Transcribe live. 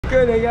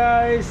Good day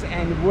guys,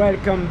 and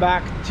welcome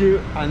back to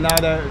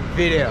another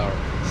video.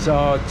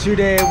 So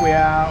today we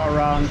are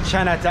around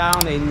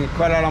Chinatown in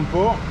Kuala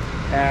Lumpur,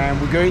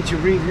 and we're going to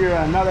review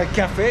another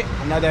cafe,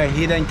 another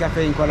hidden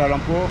cafe in Kuala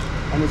Lumpur,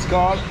 and it's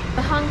called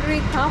The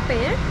Hungry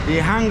Tapir. The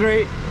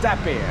Hungry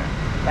Tapir.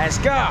 Let's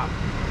go!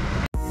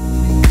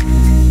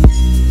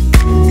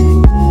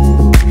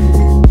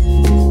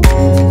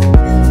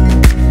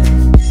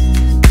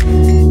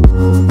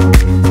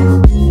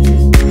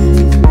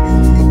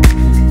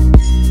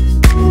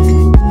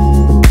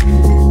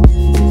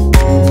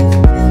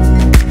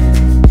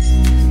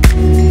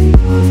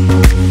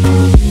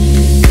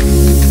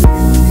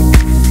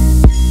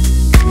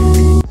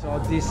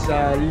 This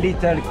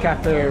little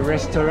cafe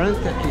restaurant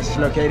is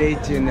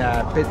located in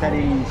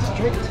Petali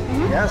Street.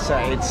 Yes,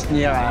 it's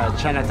near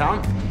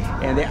Chinatown,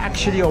 and they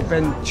actually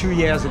opened 2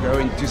 years ago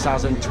in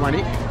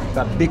 2020,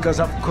 but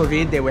because of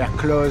COVID they were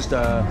closed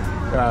the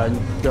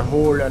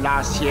whole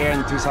last year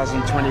in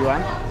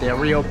 2021. They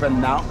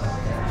reopened now,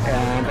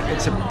 and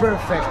it's a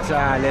perfect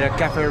little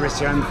cafe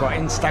restaurant for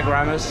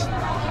Instagrammers.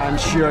 I'm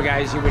sure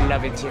guys you will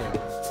love it too.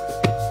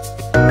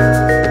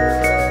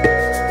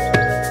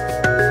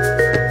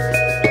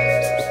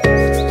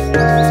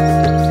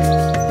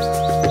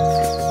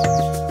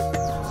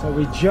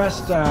 We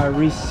just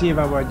received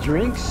our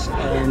drinks,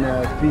 and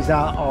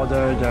Pizza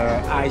ordered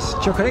iced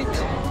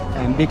chocolate,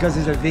 and because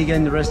it's a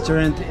vegan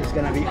restaurant it's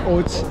gonna be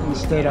oats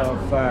instead of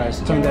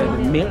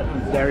standard milk,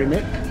 dairy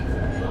milk.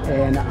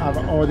 And I've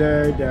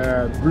ordered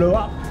blow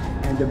up,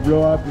 and the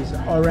blow up is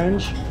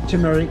orange,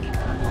 turmeric,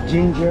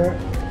 ginger,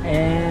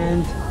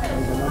 and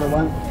there's another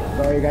one,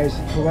 sorry guys,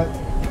 forgot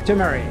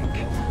turmeric.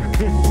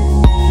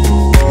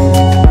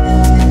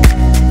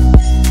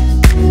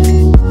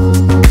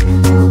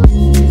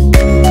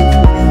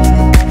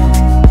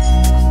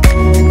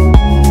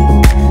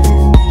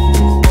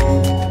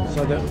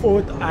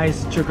 Oat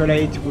iced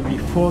chocolate will be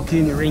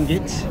 14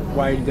 ringgit,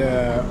 while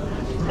the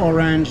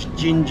orange,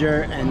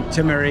 ginger and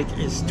turmeric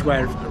is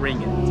 12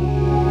 ringgit.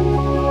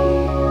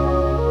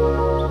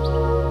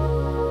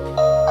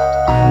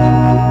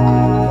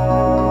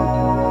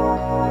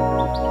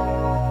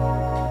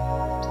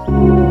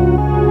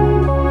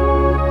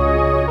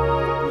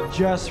 We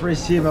just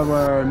received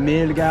our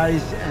meal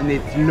guys, and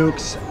it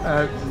looks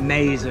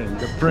amazing.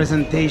 The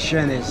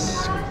presentation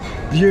is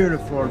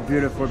beautiful,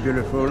 beautiful,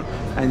 beautiful,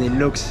 and it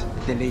looks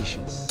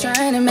delicious.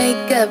 Trying to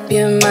make up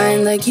your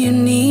mind like you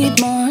need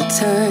more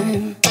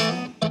time.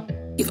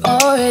 You've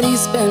already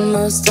spent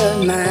most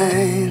of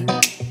mine.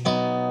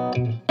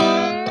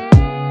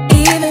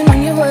 Even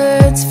when your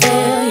words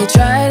fail, you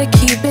try to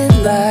keep it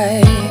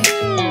light.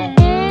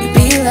 You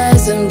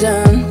realize I'm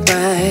done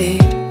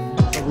right.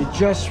 So we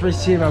just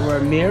received our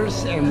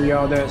meals, and we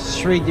ordered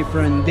 3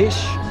 different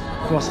dishes.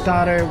 For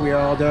starter, we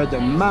ordered the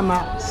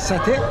mama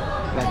satay,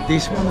 like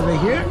this one over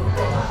here,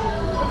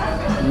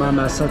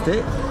 mama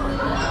satay.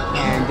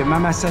 And the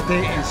mama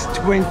satay is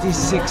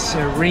 26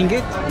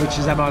 ringgit, which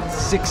is about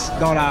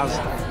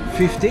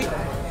 $6.50.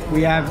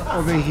 We have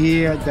over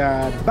here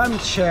the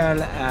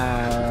bombshell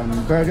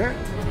burger,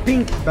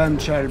 pink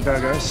bombshell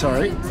burger,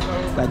 sorry,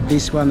 like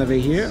this one over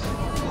here.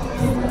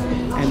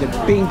 And the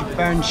pink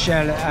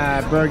bombshell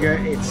burger,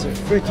 it's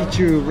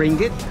 32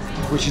 ringgit,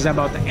 which is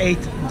about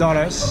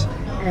 $8.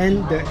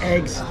 And the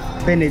eggs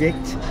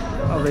Benedict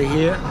over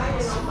here.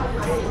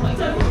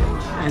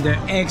 And the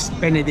eggs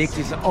Benedict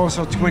is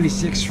also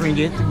 26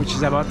 ringgit, which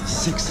is about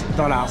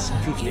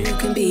 $6.50. You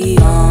can be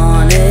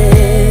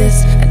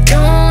honest, I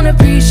don't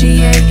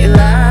appreciate your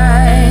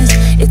lies.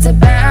 It's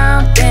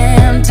about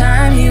damn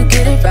time you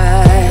get it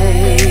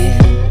right,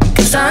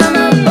 'cause I'm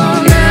up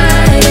all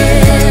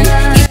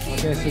night.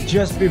 Okay, so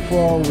just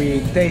before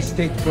we taste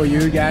it for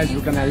you guys,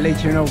 we're gonna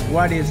let you know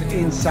what is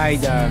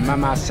inside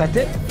mama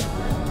satay.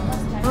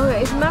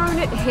 Okay, it's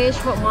marinated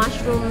hedgehog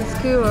mushroom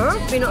skewer,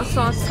 peanut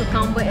sauce,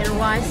 cucumber and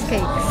rice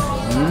cakes.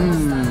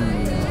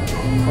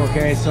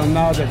 Okay, so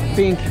now the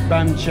pink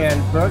bombshell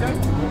burger.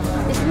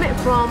 It's made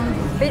from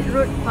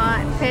beetroot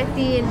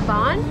patty and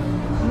bun,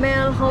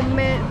 mild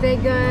homemade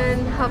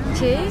vegan herb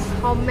cheese,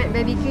 homemade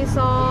barbecue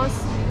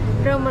sauce,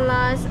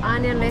 caramelized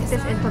onion,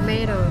 lettuce and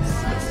tomatoes,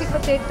 sweet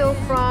potato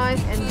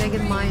fries and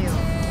vegan mayo.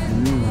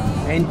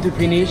 And to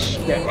finish,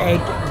 the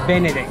egg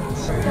Benedict.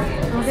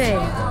 Okay.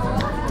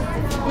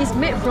 It's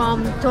made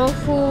from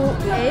tofu,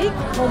 egg,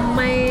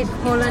 homemade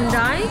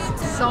hollandaise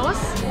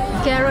sauce,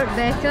 carrot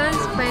bacon,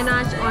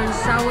 spinach on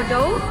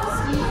sourdough,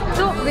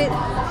 topped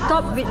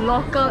with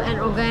local and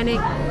organic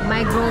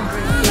microgreens.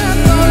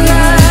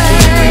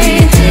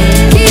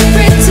 Keep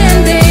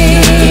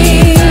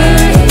pretending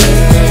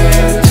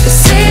to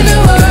save the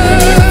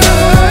world.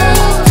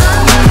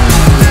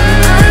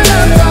 I'm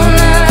up all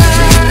night.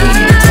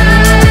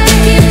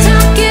 Keep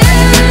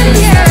talking,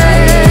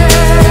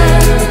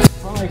 yeah.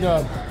 Oh my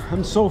god,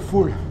 I'm so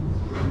full.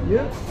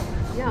 Yeah?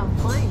 Yeah,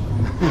 fine.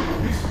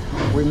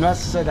 We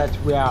must say that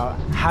we are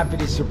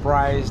happily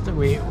surprised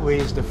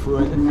with the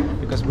food,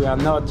 because we are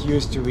not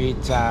used to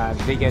eat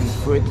vegan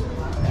food.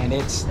 and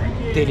it's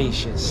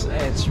delicious.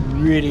 It's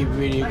really,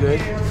 really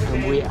good,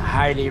 and we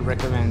highly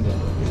recommend it.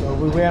 So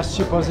we were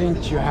supposing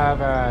to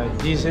have a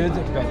dessert,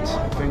 but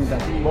I think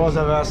that both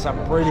of us are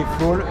pretty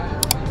full,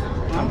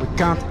 and we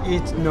can't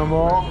eat no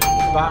more,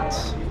 but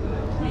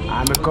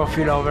I'm a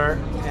coffee lover,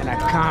 and I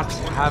can't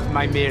have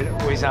my meal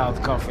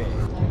without coffee.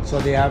 So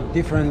they have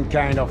different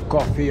kind of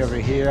coffee over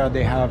here.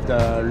 They have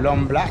the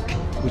long black,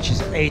 which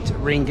is 8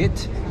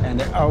 ringgit, and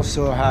they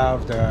also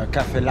have the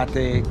cafe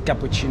latte,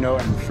 cappuccino,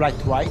 and flat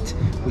white,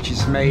 which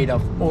is made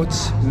of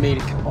oats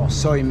milk or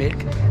soy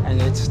milk,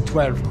 and it's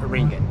 12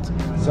 ringgit.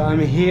 So I'm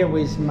here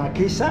with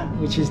Makisa,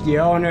 which is the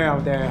owner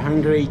of the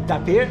Hungry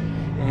Tapir,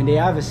 and they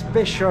have a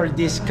special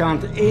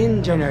discount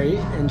in January,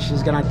 and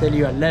she's gonna tell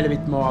you a little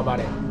bit more about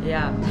it.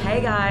 Yeah.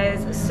 Hey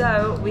guys,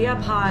 so we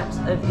are part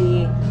of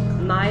the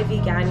My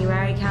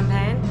Veganuary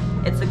campaign.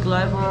 It's a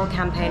global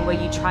campaign where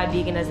you try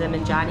veganism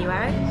in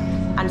January.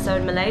 And so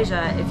in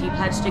Malaysia, if you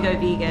pledge to go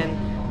vegan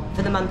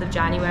for the month of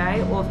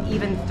January, or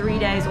even 3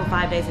 days or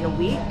 5 days in a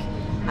week,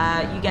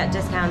 you get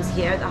discounts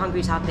here at the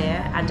Hungry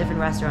Tapir and different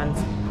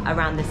restaurants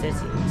around the city.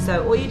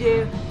 So all you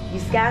do, you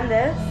scan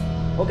this,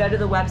 or go to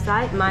the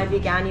website, My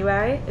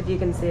Veganuary, if you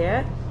can see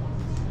it,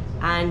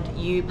 and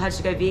you pledge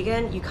to go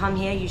vegan, you come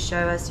here, you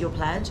show us your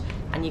pledge,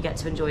 and you get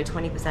to enjoy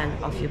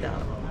 20% off your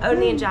bill.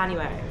 Only in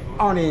January.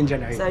 Only in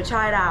January. So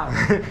try it out.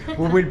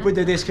 We will put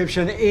the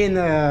description in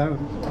the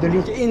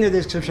link in the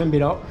description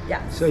below,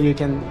 Yeah. so you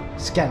can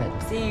scan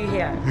it. See you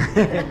here.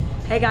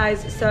 Hey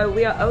guys, so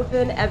we are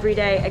open every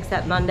day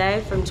except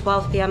Monday from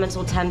 12 p.m.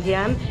 until 10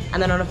 p.m.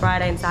 and then on a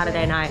Friday and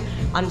Saturday night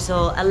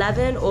until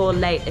 11 or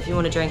late if you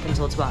want to drink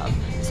until 12.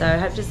 So I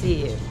hope to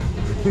see you.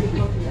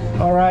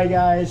 All right,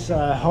 guys,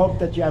 I hope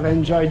that you have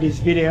enjoyed this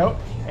video,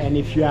 and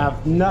if you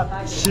have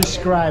not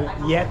subscribed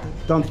yet,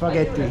 don't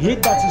forget to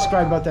hit that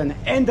subscribe button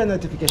and the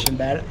notification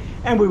bell,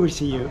 and we will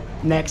see you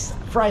next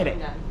Friday.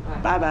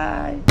 Bye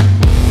bye.